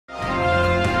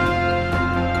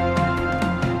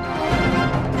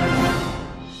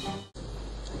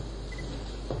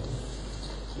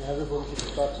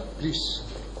Please.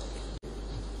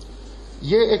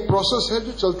 ये एक process है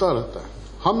जो चलता रहता है।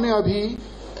 हमने अभी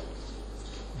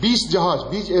 20 जहाज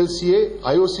 20 LCA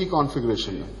IOC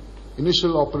कॉन्फ़िगरेशन में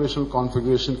इनिशियल ऑपरेशनल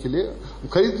कॉन्फ़िगरेशन के लिए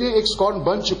खरीद लिए। एक स्क्वाड्रन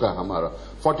बन चुका है हमारा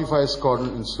 45 स्क्वाड्रन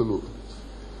इन सुलूर।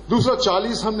 दूसरा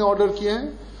 40 हमने ऑर्डर किए हैं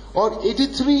और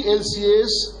 83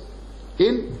 LCAs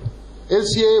in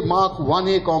LCA Mark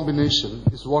 1A combination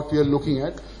is what we are looking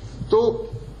at. तो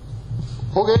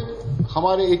हो गए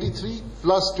हमारे 83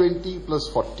 प्लस 20 प्लस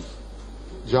 40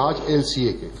 जहाज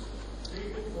LCA के।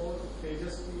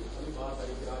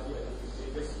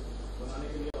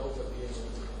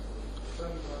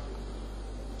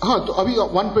 हाँ, तो अभी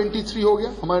 123 हो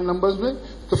गया हमारे नंबर्स में।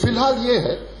 तो फिलहाल ये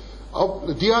है, अब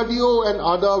DRDO and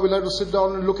ADA will have to sit down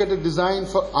and look at a design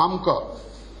for AMCA,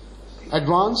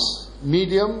 Advanced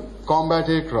Medium Combat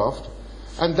Aircraft,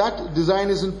 and that design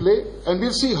is in play, and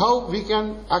we'll see how we can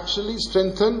actually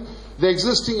strengthen the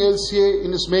existing LCA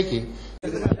in its making.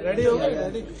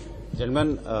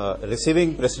 Gentlemen,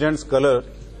 receiving President's color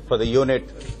for the unit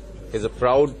is a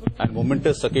proud and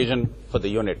momentous occasion for the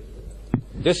unit.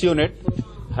 This unit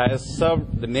has served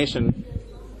the nation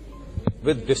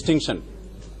with distinction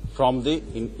from the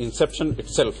inception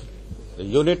itself. The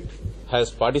unit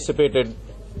has participated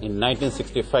in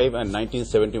 1965 and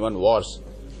 1971 wars.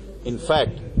 In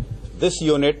fact, this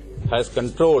unit has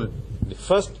controlled the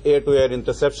first air-to-air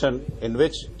interception in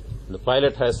which the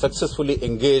pilot has successfully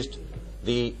engaged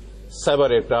the cyber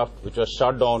aircraft which was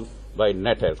shot down by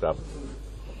net aircraft.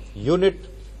 Unit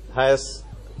has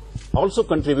also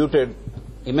contributed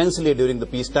immensely during the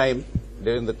peacetime,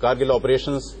 during the Kargil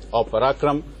operations of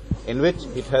Parakram, in which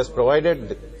it has provided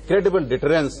the credible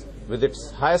deterrence with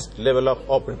its highest level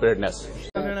of preparedness.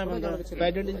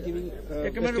 President is giving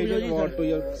prestigious award to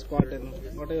your squadron.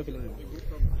 What are you feeling now?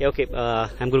 Yeah, okay.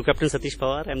 I'm Group Captain Satish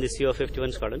Pawar. I'm the CEO of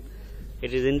 51 Squadron.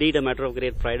 It is indeed a matter of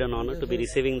great pride and honor to be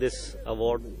receiving this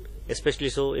award, especially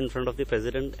so in front of the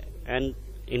President and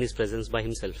in his presence by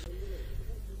himself.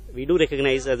 We do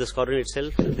recognize as the squadron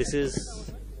itself, this is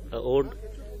a ode,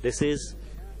 this is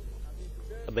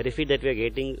a benefit that we are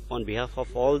getting on behalf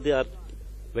of all the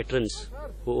veterans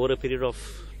who over a period of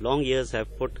long years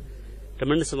have put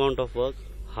tremendous amount of work,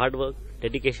 hard work,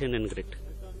 dedication and grit.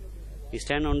 We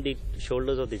stand on the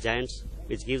shoulders of the giants,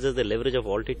 which gives us the leverage of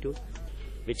altitude,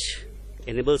 which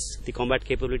enables the combat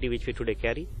capability which we today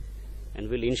carry and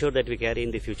will ensure that we carry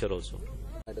in the future also.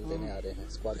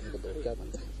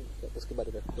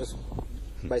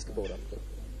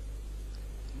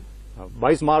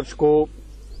 22 मार्च को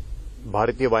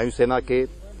भारतीय वायुसेना के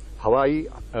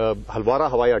हलवारा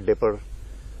हवाई अड्डे पर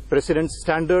president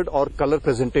standard और colour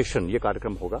presentation ये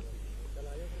कार्यक्रम होगा।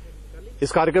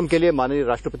 इस कार्यक्रम के लिए माननीय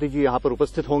राष्ट्रपति जी यहां पर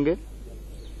उपस्थित होंगे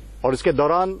और इसके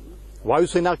दौरान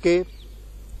वायुसेना के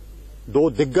 2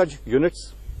 दिग्गज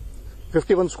यूनिट्स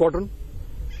 51 स्क्वाड्रन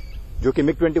जो कि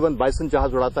MiG-21 बाइसन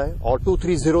जहाज उड़ाता है और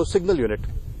 230 सिग्नल यूनिट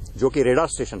जो कि रेडार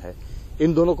स्टेशन है,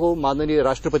 इन दोनों को माननीय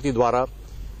राष्ट्रपति द्वारा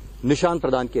निशान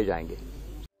प्रदान किए जाएंगे।